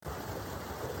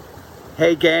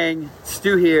Hey gang,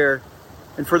 Stu here,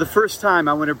 and for the first time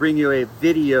I want to bring you a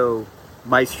video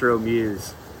Maestro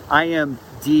Muse. I am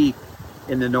deep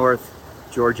in the North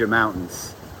Georgia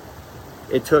mountains.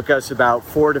 It took us about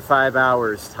 4 to 5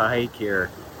 hours to hike here,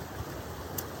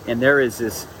 and there is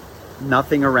this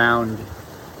nothing around,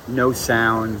 no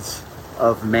sounds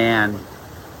of man,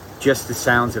 just the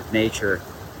sounds of nature.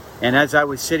 And as I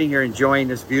was sitting here enjoying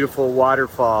this beautiful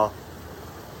waterfall,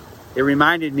 it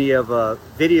reminded me of a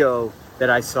video that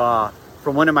I saw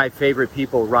from one of my favorite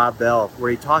people, Rob Bell,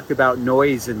 where he talked about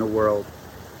noise in the world.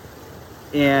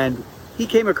 And he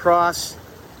came across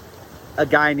a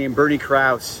guy named Bernie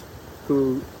Krause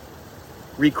who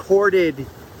recorded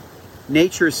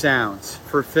nature sounds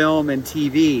for film and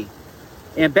TV.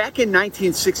 And back in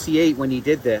 1968, when he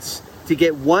did this, to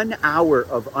get 1 hour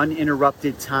of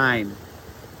uninterrupted time,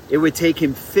 it would take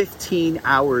him 15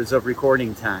 hours of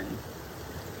recording time.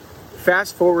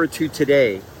 Fast forward to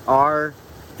today, our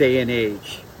day and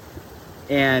age,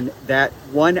 and that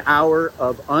 1 hour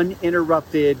of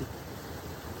uninterrupted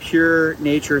pure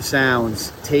nature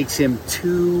sounds takes him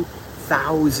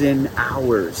 2,000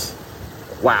 hours.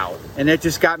 Wow. And that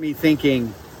just got me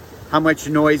thinking how much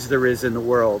noise there is in the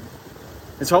world.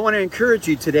 And so I want to encourage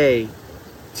you today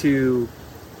to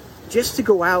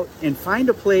go out and find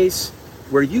a place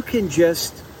where you can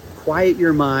just quiet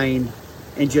your mind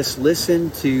and just listen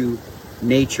to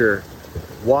nature,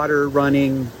 water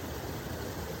running,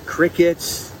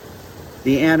 crickets,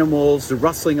 the animals, the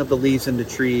rustling of the leaves in the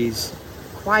trees.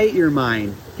 Quiet your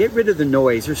mind. Get rid of the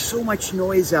noise. There's so much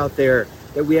noise out there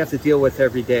that we have to deal with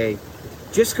every day.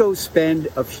 Just go spend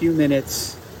a few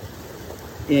minutes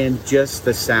in just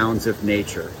the sounds of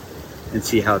nature and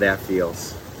see how that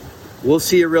feels. We'll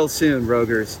see you real soon,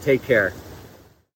 Rogers. Take care.